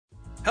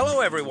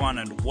Hello everyone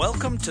and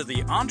welcome to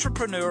the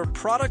Entrepreneur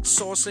Product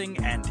Sourcing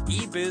and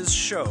eBiz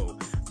Show,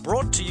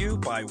 brought to you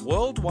by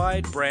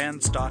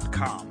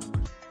worldwidebrands.com.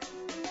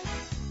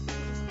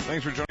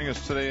 Thanks for joining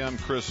us today. I'm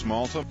Chris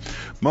Malta.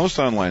 Most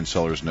online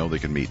sellers know they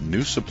can meet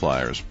new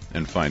suppliers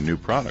and find new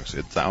products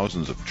at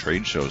thousands of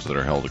trade shows that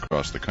are held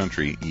across the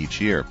country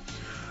each year.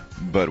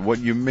 But what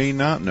you may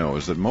not know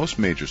is that most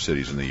major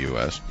cities in the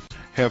U.S.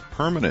 have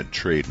permanent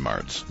trade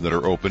marts that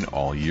are open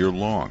all year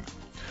long.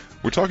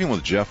 We're talking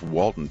with Jeff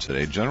Walton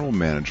today, General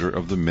Manager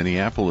of the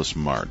Minneapolis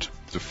Mart,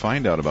 to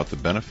find out about the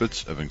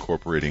benefits of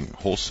incorporating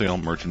wholesale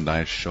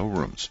merchandise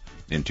showrooms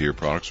into your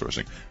product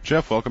sourcing.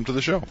 Jeff, welcome to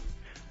the show.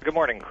 Good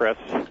morning, Chris.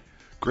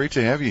 Great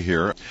to have you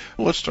here.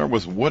 Let's start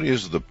with what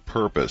is the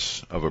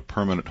purpose of a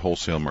permanent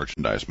wholesale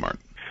merchandise mart?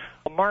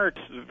 A mart,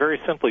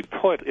 very simply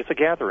put, it's a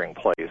gathering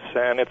place,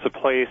 and it's a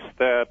place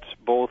that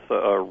both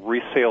a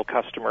resale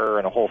customer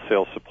and a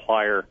wholesale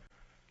supplier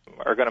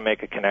are going to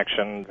make a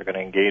connection. They're going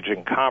to engage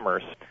in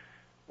commerce.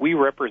 We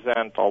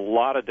represent a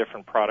lot of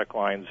different product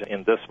lines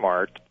in this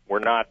mart. We're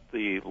not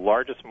the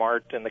largest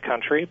mart in the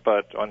country,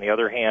 but on the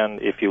other hand,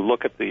 if you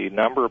look at the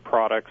number of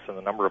products and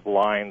the number of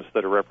lines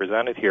that are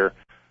represented here,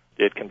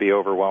 it can be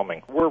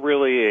overwhelming. We're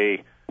really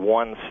a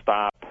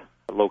one-stop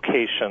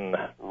location,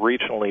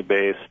 regionally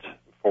based,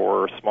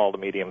 for small to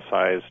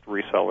medium-sized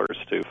resellers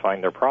to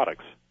find their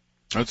products.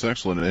 That's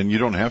excellent. And you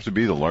don't have to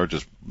be the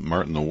largest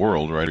mart in the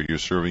world, right? You're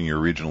serving your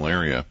regional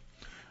area.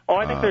 Well,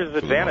 I think there's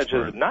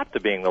advantages not to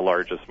being the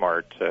largest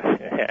mart,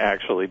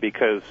 actually,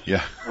 because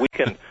we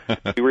can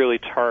really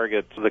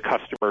target the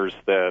customers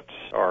that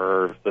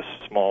are the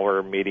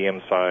smaller,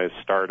 medium-sized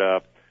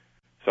startup.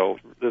 So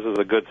this is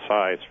a good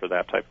size for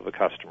that type of a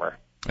customer.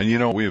 And, you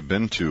know, we have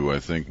been to, I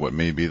think, what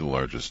may be the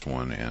largest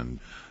one, and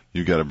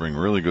you've got to bring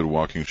really good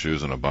walking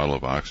shoes and a bottle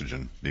of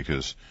oxygen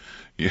because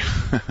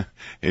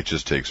it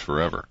just takes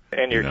forever.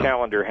 And your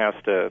calendar has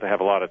to have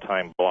a lot of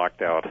time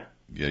blocked out.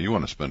 Yeah, you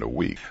want to spend a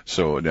week.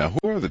 So now,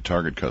 who are the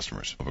target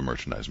customers of a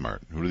merchandise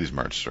mart? Who do these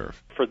marts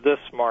serve? For this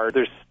mart,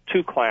 there's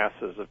two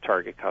classes of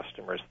target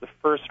customers. The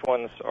first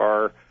ones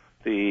are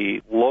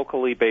the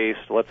locally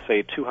based, let's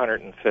say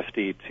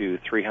 250 to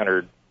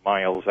 300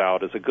 miles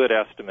out is a good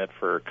estimate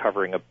for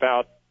covering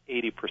about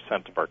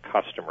 80% of our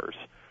customers.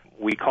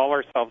 We call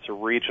ourselves a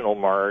regional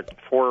mart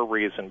for a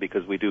reason,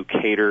 because we do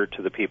cater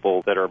to the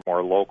people that are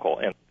more local.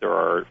 And there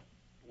are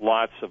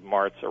lots of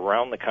marts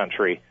around the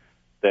country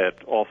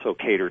that also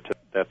cater to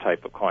that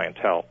type of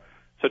clientele.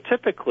 So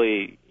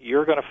typically,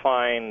 you're going to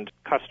find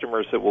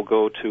customers that will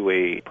go to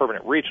a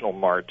permanent regional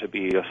mart to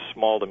be a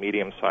small to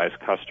medium-sized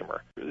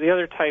customer. The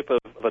other type of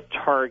a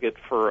target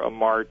for a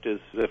mart is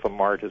if a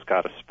mart has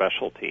got a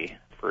specialty.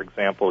 For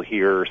example,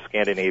 here,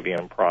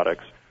 Scandinavian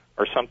products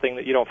are something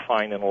that you don't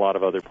find in a lot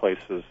of other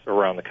places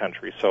around the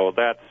country. So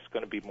that's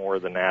going to be more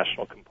the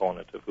national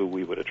component of who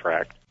we would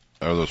attract.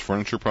 Are those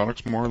furniture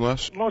products, more or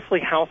less? Mostly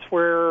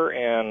houseware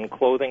and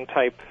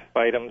clothing-type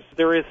items.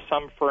 There is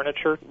some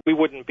furniture. We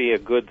wouldn't be a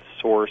good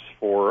source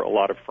for a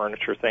lot of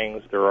furniture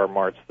things. There are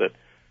marts that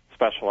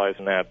specialize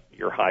in that.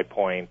 Your High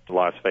Point,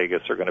 Las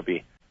Vegas are going to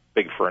be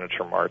big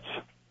furniture marts.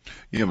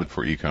 Yeah, but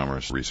for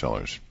e-commerce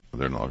resellers,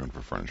 they're not looking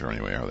for furniture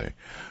anyway, are they?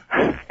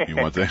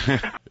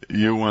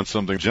 You want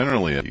something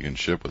generally you can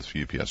ship with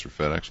UPS or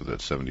FedEx with that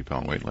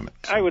 70-pound weight limit.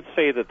 I would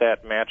say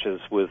that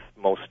matches with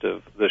most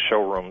of the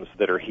showrooms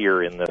that are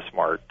here in this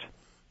mart.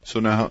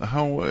 So now,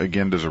 how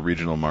again, does a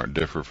regional mart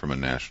differ from a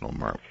national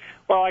mart?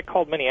 Well, I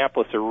called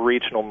Minneapolis a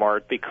regional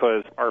mart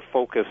because our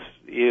focus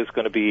is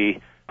going to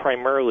be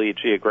primarily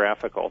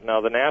geographical. Now,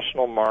 the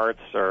national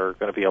marts are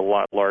going to be a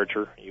lot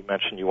larger. You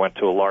mentioned you went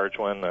to a large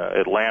one.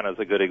 Atlanta is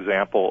a good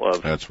example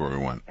of... That's where we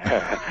went.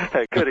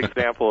 A good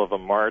example of a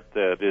mart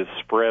that is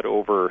spread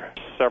over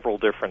several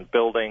different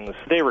buildings.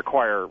 They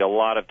require a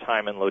lot of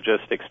time and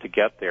logistics to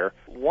get there.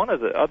 One of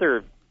the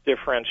other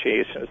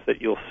differentiations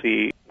that you'll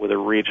see with a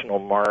regional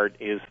mart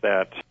is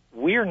that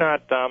we are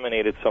not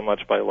dominated so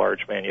much by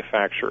large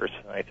manufacturers.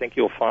 I think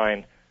you'll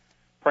find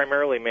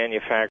primarily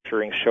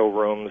manufacturing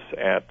showrooms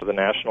at the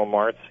national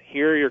marts.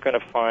 Here you're going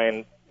to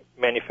find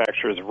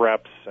manufacturers'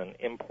 reps and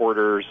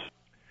importers,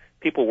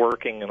 people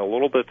working in a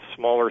little bit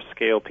smaller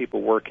scale,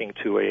 people working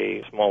to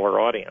a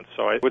smaller audience.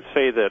 So I would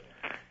say that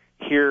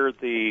here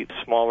the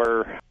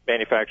smaller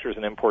manufacturers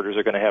and importers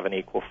are going to have an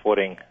equal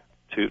footing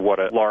to what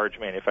a large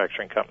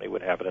manufacturing company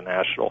would have at a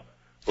national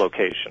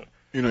location.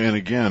 You know, and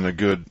again, a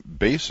good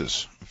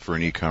basis for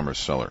an e-commerce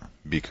seller,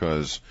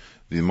 because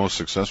the most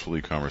successful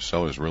e-commerce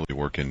sellers really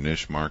work in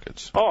niche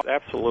markets. Oh,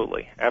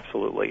 absolutely,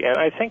 absolutely. And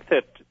I think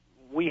that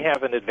we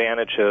have an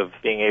advantage of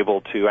being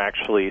able to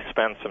actually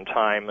spend some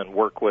time and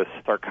work with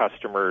our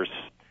customers.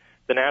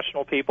 The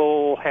national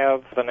people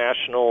have a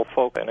national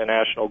focus and a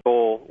national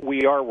goal.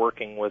 We are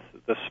working with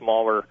the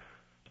smaller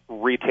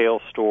retail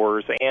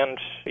stores and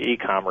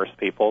e-commerce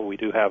people. We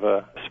do have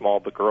a small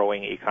but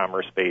growing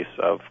e-commerce base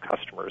of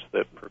customers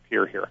that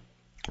procure here.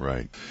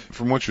 Right.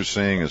 From what you're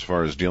saying, as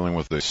far as dealing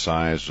with the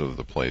size of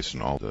the place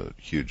and all the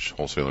huge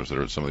wholesalers that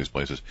are at some of these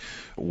places,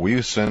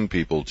 we send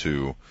people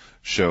to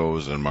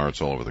shows and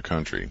marts all over the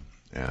country.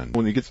 And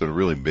when you get to the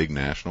really big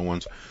national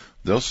ones,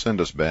 they'll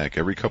send us back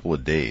every couple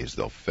of days.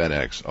 They'll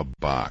FedEx a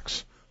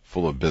box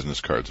full of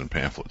business cards and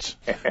pamphlets.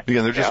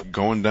 Again, they're just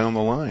going down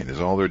the line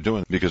is all they're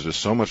doing because there's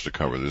so much to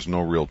cover. There's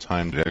no real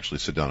time to actually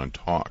sit down and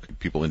talk.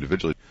 People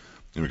individually,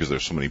 and because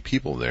there's so many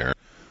people there,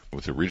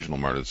 with the regional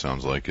mart, it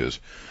sounds like, is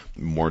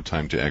more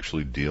time to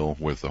actually deal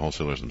with the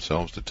wholesalers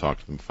themselves, to talk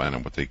to them, find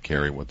out what they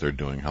carry, what they're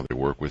doing, how they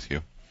work with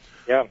you.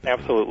 Yeah,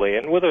 absolutely.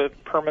 And with a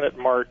permanent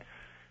mart,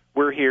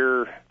 we're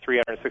here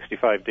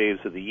 365 days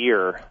of the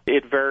year.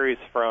 It varies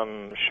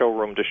from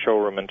showroom to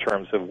showroom in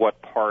terms of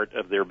what part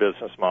of their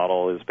business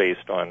model is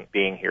based on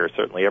being here.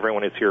 Certainly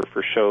everyone is here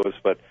for shows,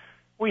 but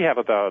we have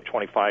about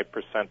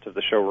 25% of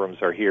the showrooms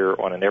are here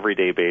on an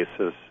everyday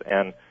basis,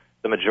 and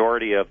the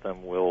majority of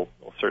them will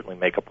certainly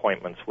make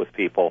appointments with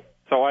people.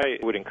 So I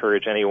would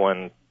encourage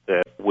anyone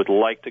that would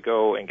like to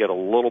go and get a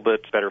little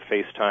bit better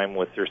face time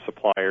with their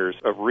suppliers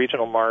of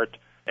regional mart,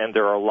 and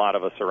there are a lot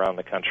of us around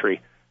the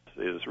country,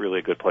 is really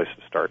a good place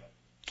to start.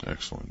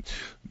 Excellent.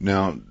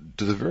 Now,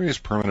 do the various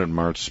permanent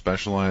marts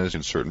specialize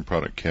in certain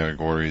product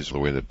categories the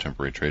way that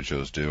temporary trade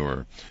shows do,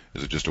 or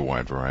is it just a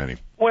wide variety?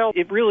 Well,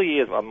 it really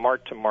is a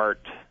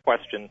mart-to-mart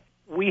question.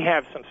 We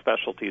have some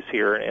specialties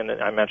here, and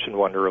I mentioned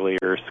one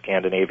earlier,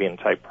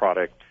 Scandinavian-type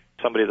product.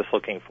 Somebody that's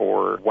looking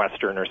for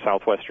Western or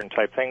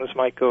Southwestern-type things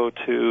might go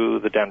to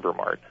the Denver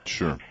Mart.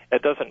 Sure.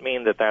 It doesn't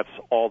mean that that's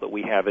all that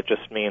we have. It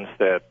just means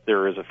that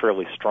there is a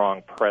fairly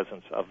strong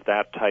presence of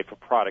that type of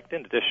product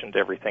in addition to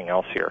everything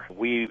else here.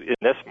 We, in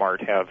this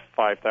Mart, have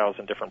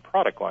 5,000 different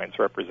product lines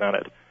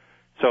represented.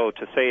 So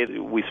to say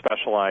that we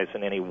specialize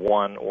in any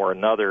one or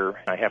another,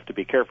 I have to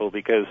be careful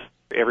because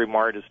every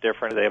Mart is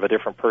different. They have a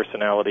different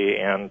personality,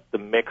 and the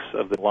mix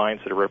of the lines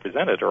that are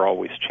represented are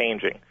always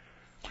changing.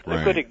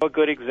 Right. A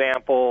good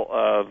example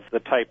of the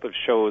type of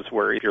shows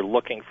where if you're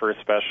looking for a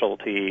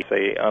specialty,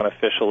 say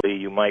unofficially,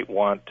 you might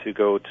want to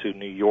go to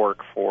New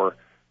York for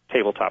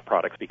tabletop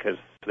products because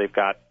they've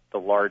got the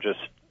largest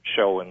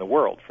show in the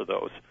world for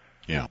those.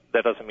 Yeah.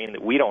 That doesn't mean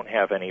that we don't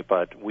have any,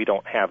 but we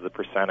don't have the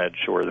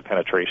percentage or the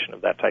penetration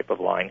of that type of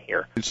line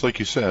here. It's like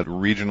you said,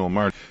 regional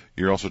mart.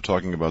 You're also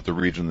talking about the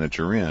region that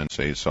you're in,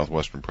 say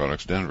Southwestern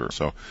Products Denver.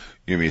 So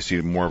you may see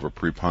more of a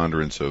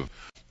preponderance of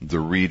the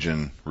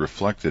region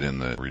reflected in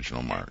the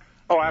regional mart.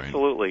 Oh,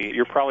 absolutely.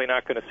 You're probably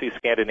not going to see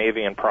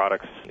Scandinavian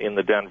products in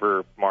the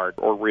Denver Mart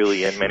or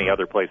really in many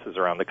other places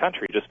around the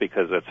country just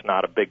because it's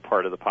not a big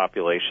part of the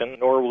population,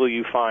 nor will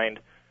you find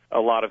a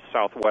lot of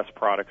Southwest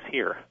products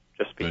here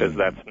just because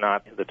that's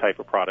not the type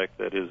of product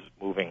that is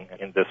moving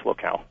in this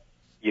locale.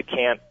 You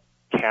can't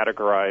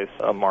categorize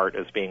a mart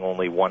as being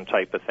only one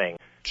type of thing.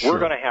 Sure. We're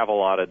going to have a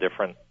lot of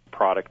different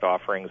product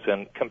offerings,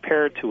 and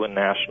compared to a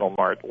national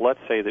mart, let's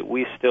say that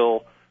we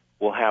still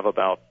will have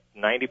about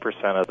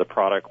 90% of the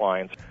product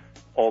lines,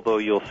 although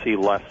you'll see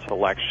less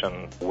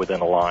selection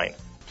within a line.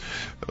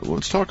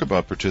 Let's talk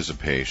about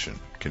participation.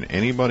 Can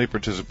anybody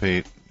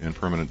participate in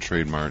permanent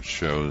trade mart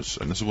shows?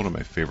 And this is one of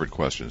my favorite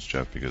questions,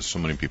 Jeff, because so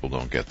many people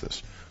don't get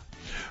this.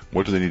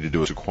 What do they need to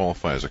do to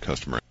qualify as a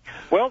customer?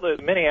 Well, the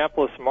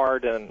Minneapolis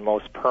Mart and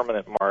most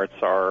permanent marts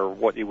are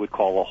what you would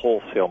call a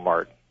wholesale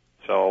mart.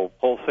 So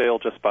wholesale,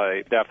 just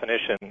by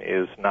definition,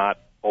 is not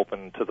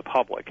open to the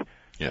public.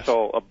 Yes.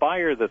 So a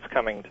buyer that's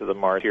coming to the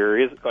mart here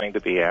is going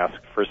to be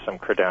asked for some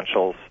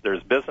credentials.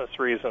 There's business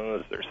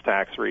reasons, there's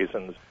tax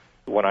reasons.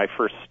 When I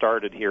first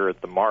started here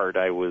at the mart,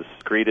 I was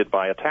greeted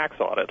by a tax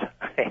audit.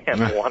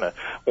 And one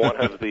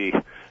of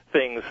the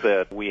things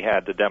that we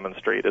had to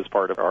demonstrate as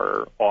part of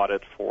our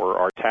audit for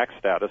our tax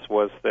status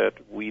was that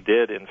we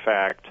did, in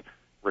fact,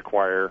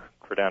 require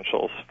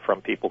credentials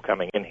from people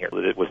coming in here,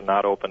 that it was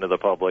not open to the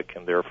public,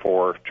 and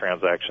therefore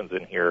transactions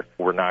in here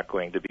were not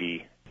going to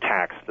be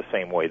taxed the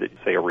same way that,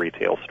 say, a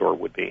retail store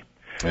would be.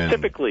 And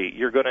typically,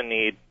 you're going to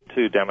need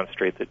to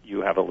demonstrate that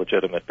you have a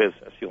legitimate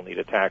business. You'll need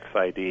a tax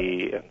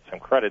ID and some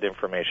credit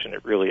information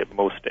at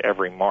most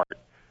every mart.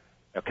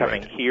 Now,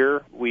 coming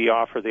here, we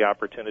offer the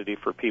opportunity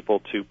for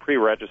people to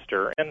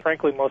pre-register, and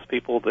frankly, most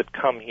people that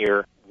come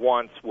here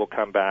once will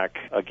come back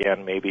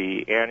again,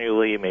 maybe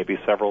annually, maybe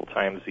several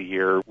times a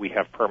year. We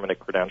have permanent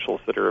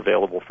credentials that are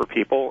available for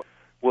people.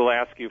 We'll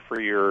ask you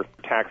for your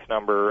tax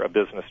number, a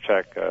business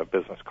check, a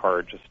business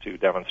card, just to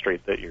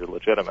demonstrate that you're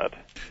legitimate.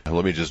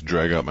 Let me just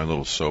drag out my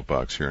little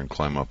soapbox here and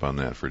climb up on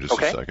that for just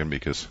a second,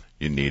 because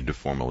you need to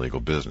form a legal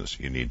business.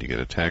 You need to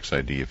get a tax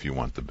ID if you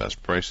want the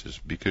best prices,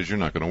 because you're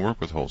not going to work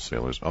with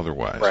wholesalers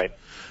otherwise. Right.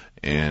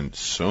 And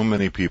so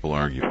many people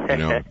argue,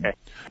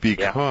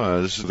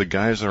 because the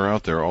guys are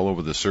out there all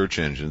over the search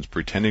engines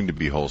pretending to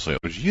be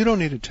wholesalers. You don't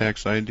need a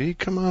tax ID.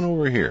 Come on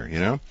over here,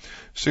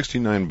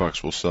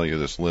 $69 will sell you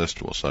this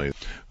list. We'll sell you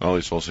all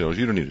these wholesalers.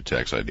 You don't need a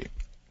tax ID.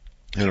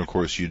 And, of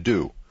course, you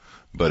do.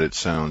 But it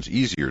sounds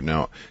easier.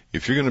 Now,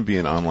 if you're going to be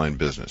an online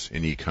business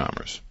in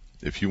e-commerce,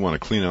 if you want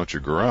to clean out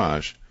your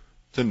garage,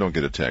 then don't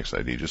get a tax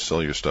ID. Just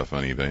sell your stuff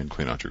on eBay and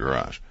clean out your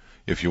garage.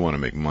 If you want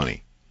to make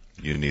money,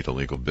 you need a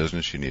legal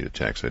business, you need a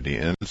tax ID,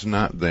 and it's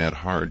not that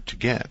hard to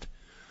get.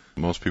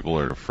 Most people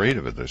are afraid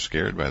of it. They're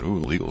scared by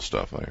legal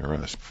stuff,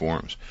 IRS,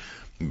 forms.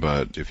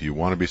 But if you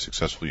want to be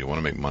successful, you want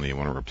to make money, you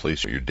want to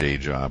replace your day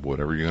job,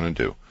 whatever you're going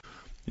to do,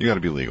 you got to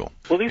be legal.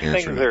 Well, these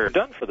things are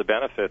done for the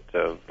benefit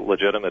of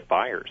legitimate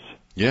buyers.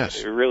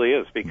 Yes. It really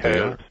is,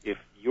 because if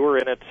you're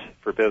in it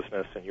for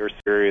business and you're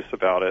serious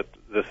about it,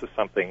 this is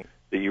something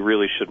that you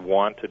really should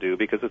want to do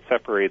because it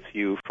separates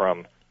you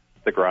from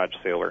the garage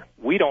sailor.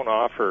 We don't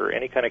offer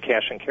any kind of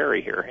cash and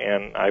carry here,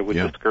 and I would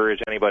discourage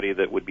anybody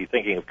that would be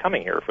thinking of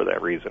coming here for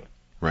that reason.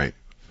 Right.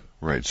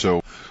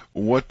 So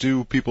what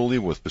do people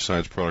leave with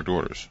besides product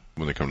orders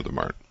when they come to the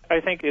Mart? I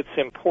think it's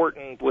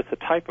important with the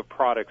type of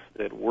products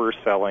that we're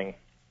selling.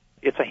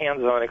 It's a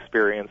hands-on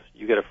experience.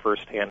 You get a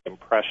first-hand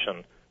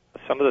impression.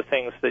 Some of the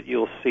things that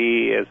you'll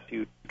see as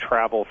you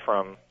travel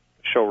from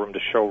showroom to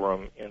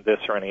showroom in this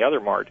or any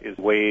other Mart is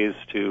ways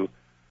to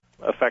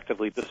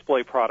effectively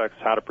display products,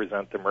 how to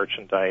present the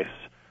merchandise.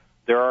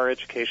 There are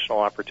educational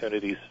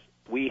opportunities.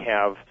 We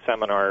have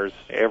seminars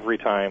every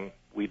time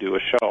we do a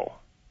show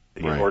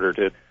in order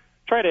to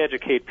try to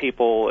educate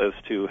people as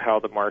to how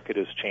the market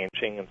is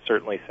changing, and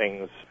certainly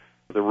things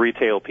the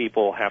retail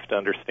people have to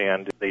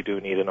understand. They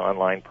do need an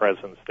online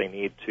presence. They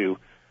need to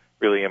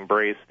really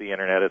embrace the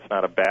Internet. It's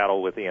not a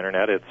battle with the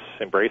Internet. It's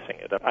embracing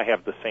it. I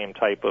have the same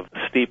type of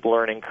steep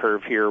learning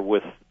curve here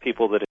with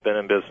people that have been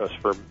in business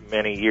for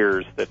many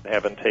years that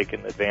haven't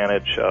taken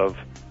advantage of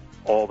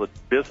all the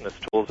business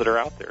tools that are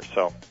out there.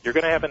 So you're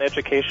going to have an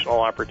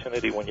educational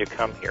opportunity when you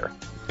come here.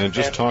 And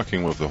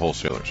talking with the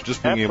wholesalers,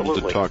 just being able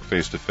to talk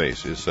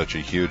face-to-face is such a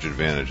huge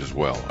advantage as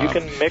well. You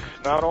can mix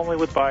not only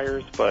with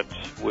buyers, but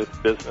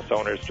with business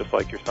owners just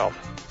like yourself.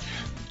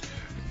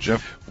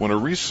 Jeff, when a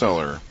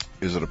reseller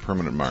is at a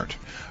permanent Mart,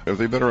 are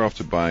they better off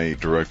to buy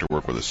direct or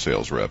work with a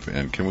sales rep?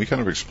 And can we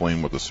kind of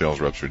explain what the sales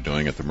reps are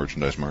doing at the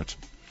merchandise Marts?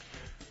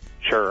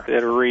 Sure.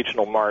 At a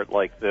regional Mart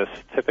like this,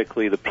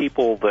 typically the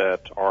people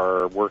that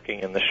are working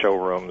in the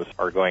showrooms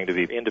are going to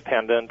be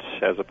independent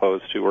as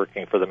opposed to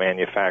working for the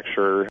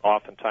manufacturer.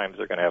 Oftentimes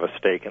they're going to have a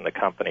stake in the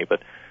company,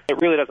 but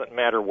it really doesn't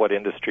matter what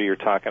industry you're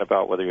talking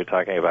about, whether you're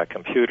talking about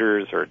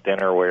computers or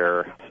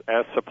dinnerware.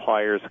 As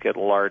suppliers get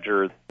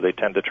larger, they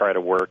tend to try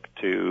to work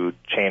to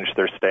change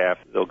their staff.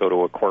 They'll go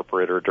to a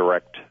corporate or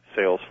direct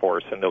sales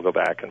force, and they'll go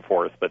back and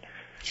forth. But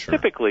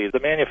typically, the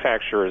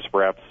manufacturer's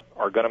reps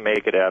are going to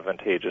make it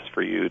advantageous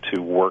for you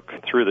to work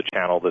through the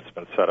channel that's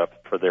been set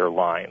up for their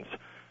lines.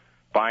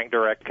 Buying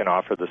direct can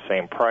offer the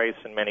same price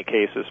in many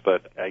cases,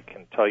 but I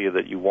can tell you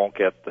that you won't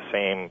get the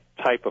same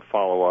type of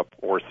follow-up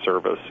or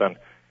service. And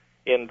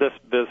in this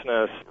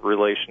business,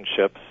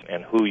 relationships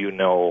and who you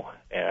know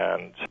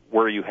and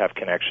where you have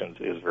connections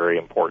is very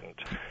important.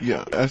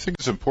 Yeah, I think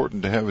it's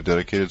important to have a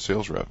dedicated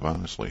sales rep,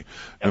 honestly.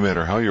 No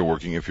matter how you're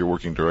working, if you're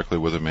working directly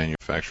with a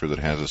manufacturer that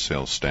has a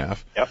sales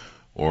staff,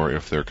 or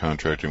if they're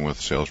contracting with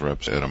sales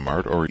reps at a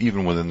Mart, or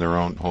even within their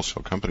own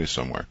wholesale company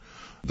somewhere,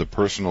 the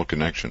personal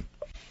connection.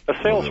 A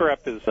sales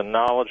rep is a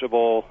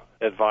knowledgeable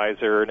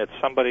advisor, and it's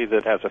somebody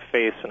that has a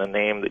face and a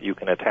name that you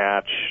can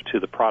attach to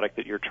the product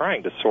that you're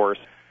trying to source.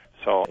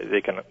 So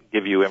they can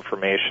give you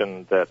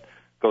information that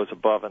goes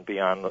above and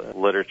beyond the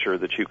literature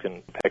that you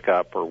can pick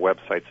up or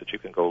websites that you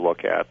can go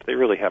look at. They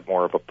really have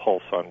more of a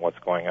pulse on what's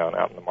going on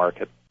out in the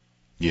market.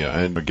 Yeah,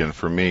 and again,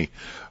 for me,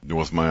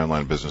 with my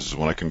online business, is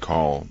when I can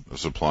call a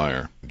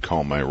supplier,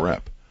 call my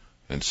rep,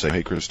 and say,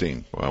 hey,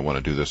 Christine, I want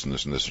to do this and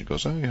this and this. She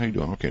goes, hey, how you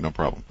doing? Okay, no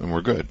problem. And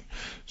we're good.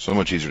 So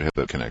much easier to have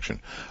that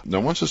connection.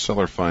 Now, once a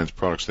seller finds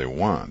products they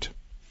want,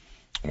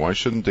 why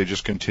shouldn't they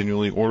just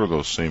continually order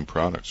those same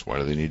products? Why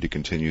do they need to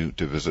continue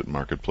to visit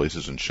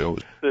marketplaces and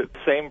shows? The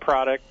same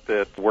product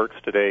that works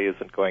today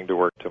isn't going to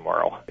work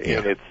tomorrow. Yeah.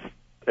 And it's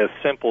as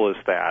simple as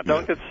that.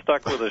 Don't get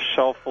stuck with a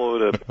shelf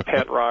load of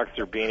pet rocks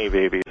or Beanie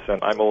Babies,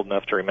 and I'm old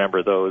enough to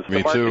remember those.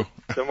 Me too.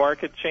 The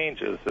market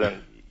changes,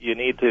 and you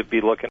need to be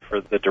looking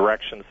for the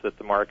directions that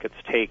the market's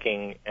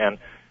taking. And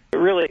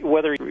really,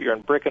 whether you're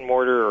in brick and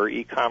mortar or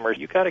e-commerce,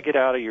 you got to get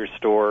out of your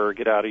store,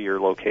 get out of your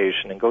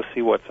location, and go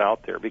see what's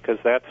out there, because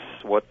that's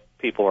what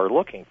people are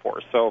looking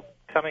for. So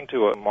coming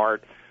to a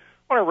Mart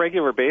on a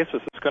regular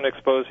basis, it's going to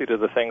expose you to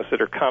the things that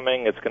are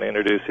coming. It's going to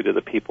introduce you to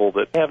the people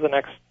that have the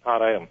next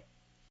hot item.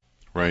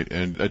 Right,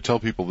 and I tell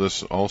people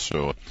this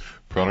also.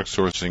 Product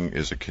sourcing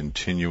is a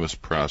continuous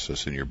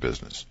process in your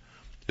business.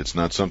 It's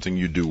not something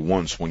you do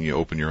once when you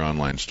open your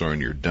online store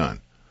and you're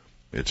done.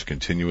 It's a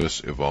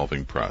continuous,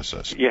 evolving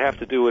process. You have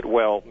to do it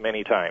well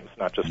many times,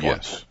 not just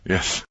once.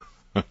 Yes.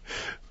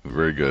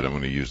 Very good. I'm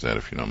going to use that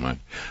if you don't mind.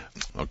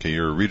 Okay,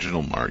 you're a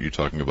regional Mart. You're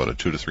talking about a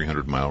 200 to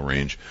 300 mile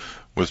range.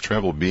 With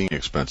travel being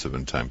expensive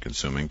and time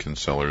consuming, can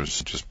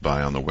sellers just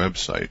buy on the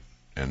website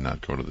and not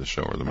go to the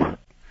show or the Mart?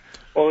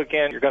 Well,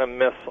 again, you're going to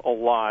miss a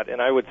lot,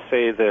 and I would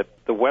say that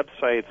the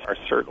websites are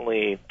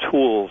certainly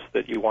tools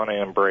that you want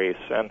to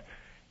embrace. And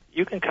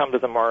you can come to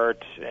the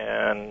Mart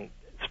and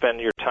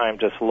spend your time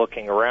just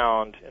looking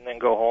around and then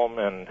go home,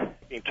 and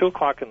at 2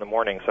 o'clock in the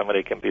morning,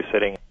 somebody can be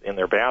sitting in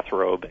their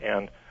bathrobe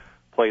and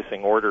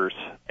placing orders,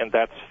 and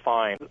that's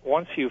fine.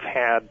 Once you've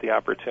had the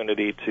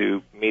opportunity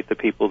to meet the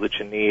people that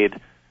you need,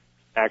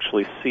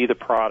 actually see the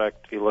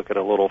product, you look at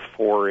a little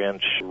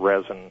 4-inch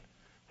resin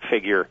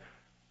figure,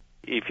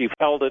 If you've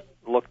held it,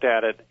 looked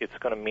at it, it's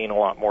going to mean a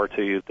lot more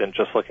to you than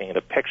just looking at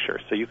a picture.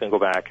 So you can go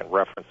back and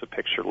reference a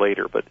picture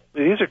later. But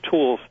these are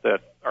tools that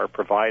are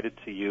provided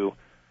to you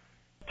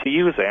to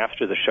use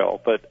after the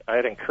show. But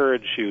I'd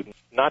encourage you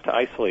not to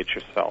isolate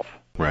yourself.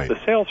 Right. The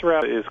sales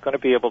rep is going to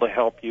be able to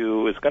help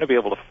you, is going to be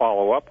able to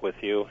follow up with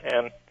you,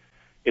 and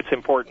it's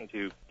important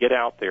to get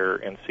out there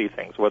and see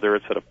things, whether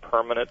it's at a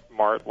permanent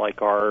mart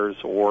like ours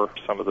or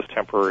some of the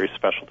temporary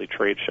specialty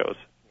trade shows.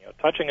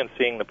 Touching and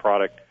seeing the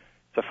product,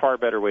 it's a far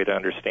better way to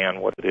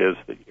understand what it is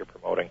that you're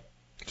promoting.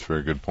 That's a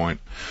very good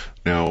point.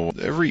 Now,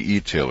 every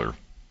e-tailer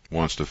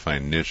wants to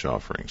find niche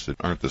offerings that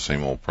aren't the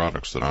same old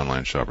products that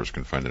online shoppers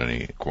can find at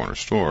any corner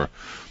store.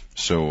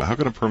 So how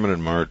can a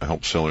permanent mart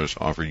help sellers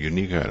offer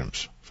unique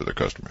items for their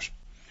customers?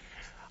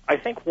 I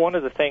think one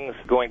of the things,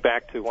 going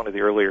back to one of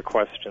the earlier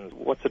questions,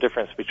 what's the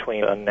difference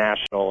between a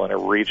national and a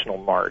regional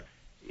mart?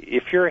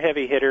 If you're a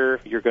heavy hitter,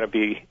 you're going to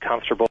be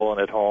comfortable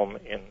and at home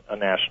in a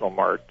national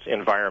mart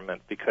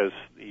environment because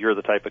you're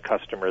the type of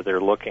customer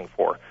they're looking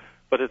for.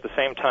 But at the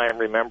same time,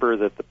 remember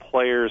that the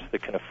players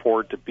that can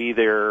afford to be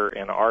there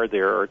and are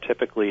there are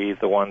typically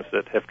the ones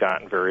that have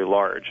gotten very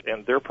large.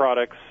 And their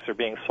products are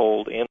being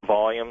sold in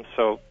volume,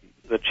 so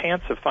the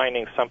chance of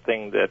finding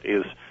something that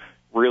is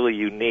really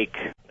unique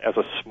as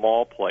a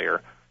small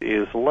player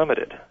is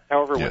limited.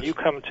 However, Yes. when you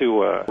come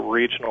to a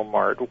regional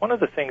mart, one of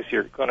the things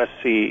you're going to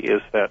see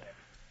is that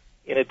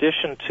in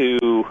addition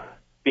to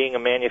being a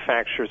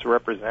manufacturer's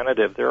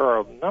representative, there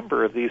are a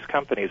number of these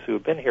companies who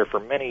have been here for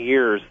many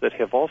years that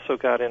have also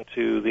got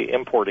into the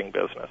importing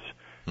business.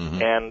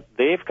 Mm-hmm. And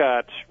they've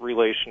got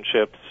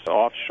relationships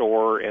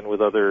offshore and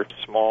with other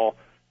small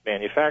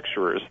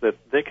manufacturers that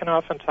they can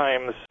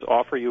oftentimes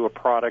offer you a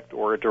product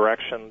or a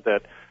direction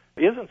that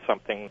isn't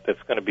something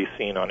that's going to be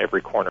seen on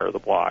every corner of the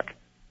block.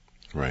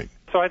 Right.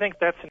 So I think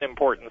that's an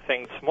important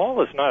thing.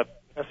 Small is not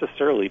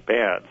necessarily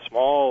bad.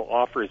 Small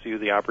offers you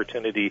the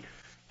opportunity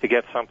to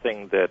get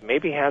something that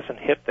maybe hasn't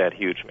hit that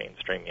huge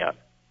mainstream yet.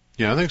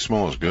 Yeah, I think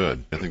small is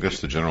good. I think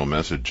that's the general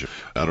message.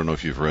 I don't know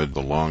if you've read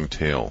The Long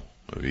Tail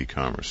of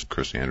E-Commerce.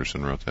 Chris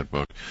Anderson wrote that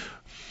book.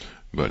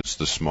 But it's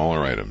the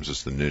smaller items,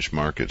 it's the niche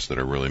markets that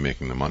are really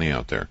making the money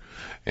out there.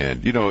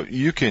 And,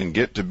 you can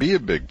get to be a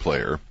big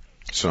player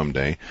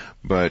someday,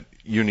 but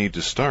you need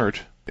to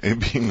start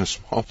being a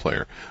small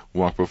player.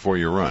 Walk before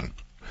you run.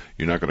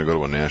 You're not going to go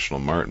to a national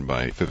mart and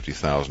buy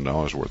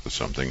 $50,000 worth of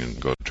something and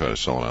go try to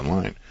sell it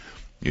online.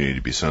 You need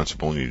to be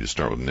sensible, and you need to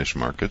start with niche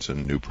markets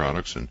and new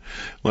products. And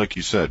like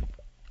you said,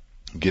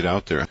 get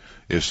out there.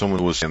 If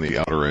someone was on the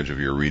outer edge of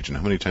your region,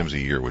 how many times a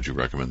year would you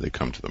recommend they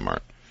come to the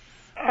mart?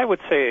 I would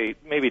say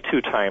maybe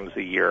 2 times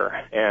a year,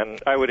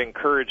 and I would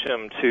encourage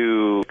them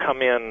to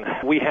come in.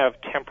 We have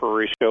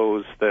temporary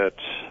shows that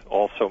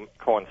also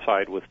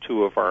coincide with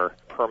 2 of our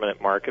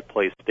permanent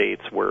marketplace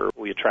dates where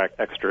we attract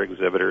extra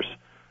exhibitors.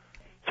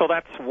 So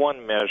that's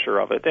one measure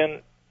of it.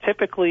 And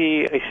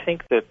typically, I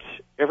think that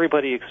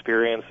everybody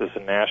experiences a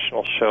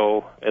national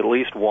show at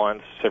least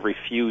once every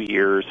few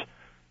years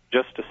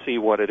just to see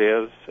what it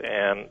is,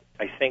 and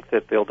I think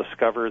that they'll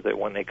discover that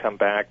when they come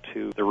back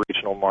to the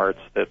regional marts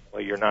that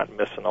you're not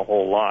missing a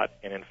whole lot,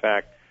 and in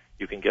fact,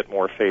 you can get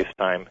more face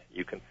time.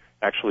 You can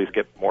actually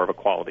get more of a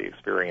quality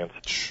experience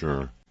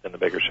Sure. than the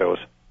bigger shows.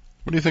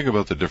 What do you think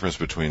about the difference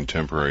between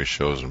temporary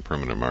shows and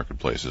permanent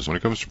marketplaces? When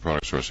it comes to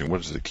product sourcing,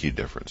 what is the key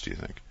difference, do you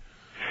think?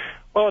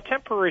 Well, a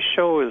temporary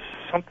show is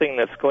something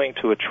that's going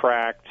to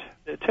attract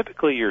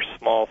typically your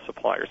small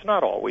suppliers,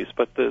 not always,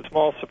 but the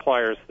small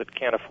suppliers that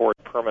can't afford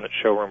permanent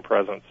showroom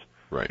presence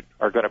Right.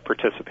 are going to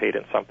participate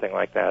in something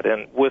like that.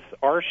 And with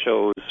our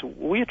shows,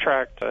 we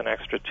attract an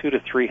extra 200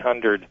 to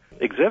 300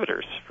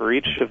 exhibitors for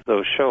each of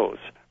those shows.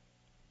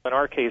 In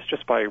our case,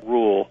 just by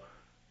rule,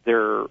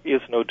 there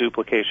is no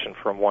duplication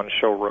from one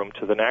showroom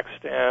to the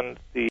next, and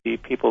the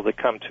people that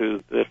come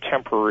to the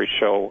temporary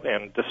show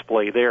and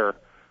display there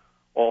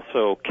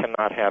also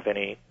cannot have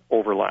any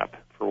overlap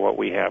for what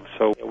we have.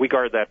 So we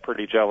guard that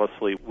pretty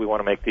jealously. We want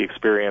to make the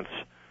experience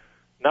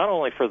not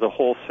only for the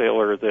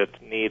wholesaler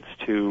that needs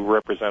to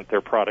represent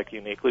their product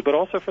uniquely, but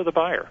also for the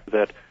buyer,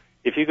 that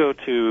if you go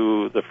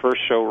to the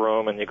first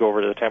showroom and you go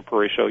over to the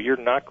temporary show, you're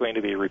not going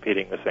to be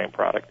repeating the same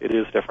product. It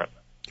is different.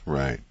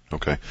 Right.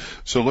 Okay.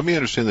 So let me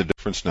understand the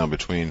difference now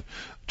between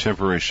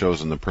temporary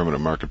shows and the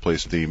permanent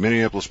marketplace. The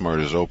Minneapolis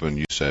Mart is open,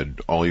 you said,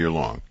 all year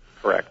long.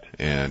 Correct.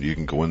 And you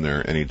can go in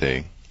there any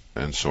day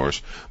and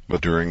source.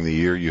 But during the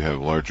year, you have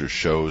larger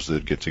shows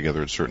that get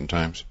together at certain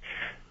times?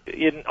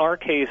 In our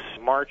case,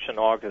 March and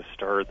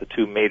August are the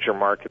 2 major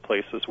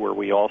marketplaces where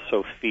we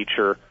also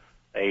feature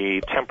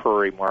a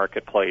temporary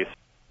marketplace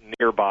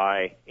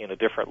nearby in a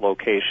different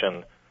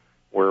location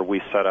where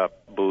we set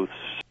up booths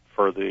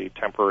for the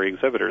temporary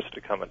exhibitors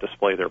to come and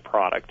display their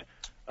product.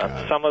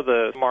 Some of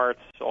the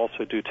marts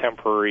also do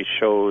temporary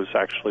shows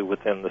actually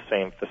within the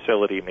same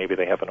facility. Maybe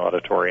they have an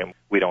auditorium.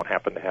 We don't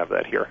happen to have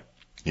that here.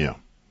 Yeah.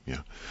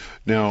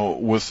 Now,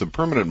 with the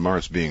permanent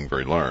marts being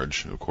very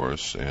large, of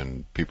course,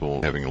 and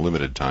people having a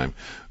limited time,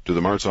 do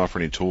the marts offer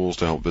any tools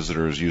to help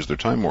visitors use their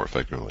time more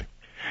effectively?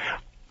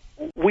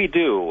 We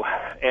do,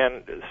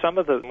 And some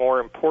of the more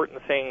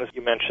important things,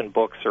 you mentioned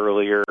books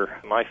earlier.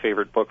 My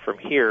favorite book from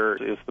here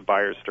is the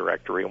Buyer's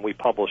Directory, and we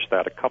publish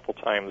that a couple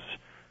times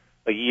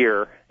a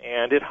year,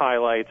 and it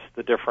highlights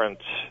the different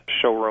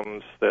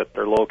showrooms that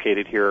are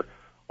located here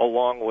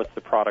along with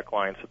the product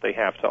lines that they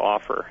have to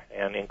offer.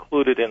 And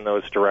included in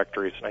those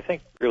directories, and I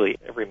think really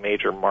every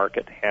major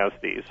market has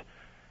these,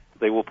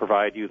 they will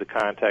provide you the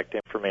contact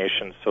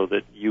information so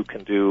that you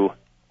can do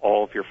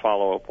all of your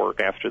follow-up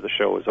work after the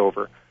show is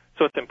over.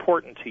 So it's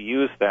important to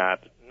use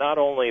that not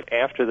only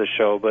after the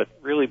show, but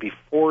really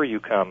before you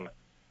come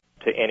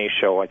to any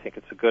show. I think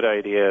it's a good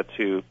idea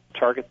to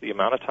target the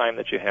amount of time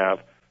that you have,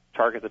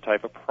 target the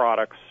type of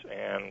products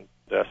and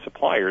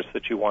suppliers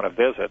that you want to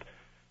visit.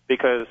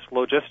 Because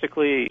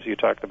logistically, as you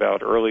talked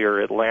about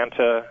earlier,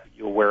 Atlanta,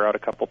 you'll wear out a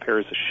couple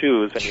pairs of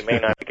shoes, and you may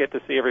not get to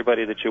see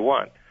everybody that you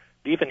want.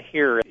 Even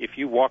here, if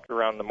you walk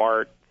around the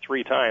Mart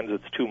 3 times,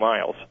 it's 2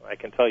 miles. I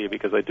can tell you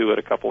because I do it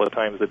a couple of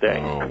times a day.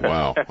 Oh,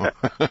 wow.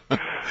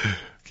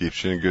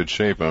 Keeps you in good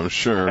shape, I'm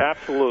sure.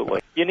 Absolutely.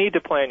 You need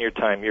to plan your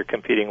time. You're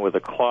competing with a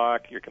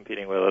clock, you're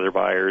competing with other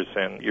buyers,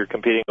 and you're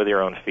competing with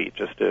your own feet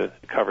just to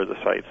cover the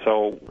site.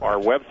 So our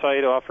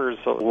website offers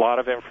a lot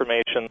of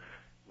information,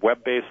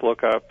 web-based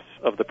lookups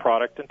of the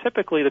product, and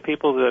typically the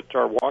people that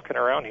are walking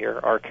around here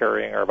are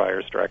carrying our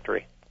Buyer's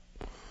Directory.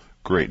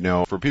 Great.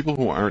 Now, for people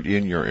who aren't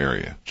in your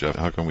area, Jeff,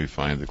 how can we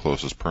find the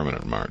closest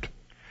permanent Mart?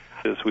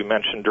 As we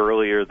mentioned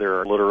earlier, there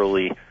are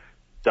literally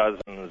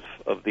dozens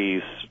of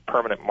these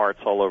permanent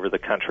Marts all over the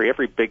country.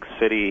 Every big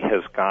city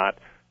has got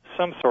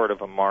some sort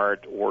of a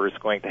Mart or is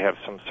going to have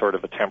some sort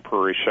of a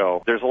temporary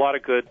show. There's a lot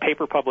of good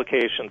paper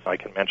publications. I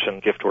can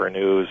mention Giftware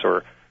News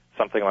or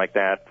something like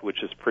that,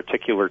 which is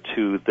particular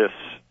to this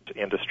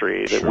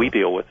industry that we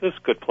deal with. It's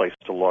a good place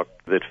to look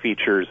that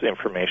features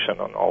information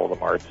on all of the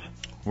Marts.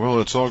 Well,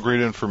 it's all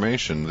great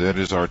information. That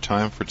is our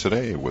time for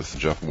today with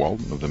Jeff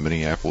Walton of the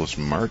Minneapolis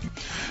Mart.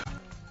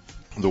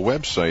 The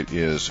website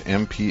is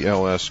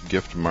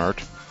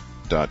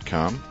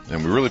mplsgiftmart.com,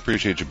 and we really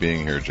appreciate you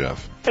being here,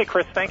 Jeff. Hey,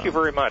 Chris, thank you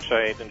very much.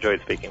 I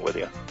enjoyed speaking with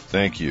you.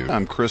 Thank you.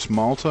 I'm Chris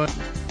Malta.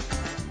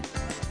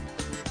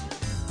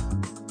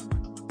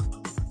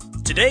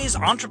 Today's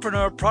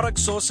Entrepreneur Product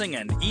Sourcing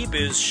and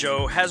eBiz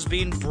show has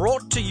been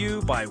brought to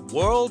you by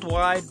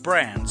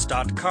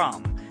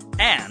WorldwideBrands.com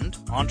and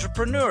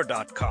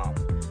Entrepreneur.com.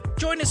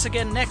 Join us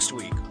again next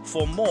week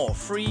for more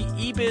free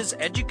eBiz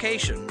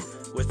education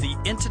with the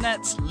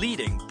Internet's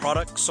leading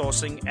product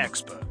sourcing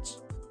experts.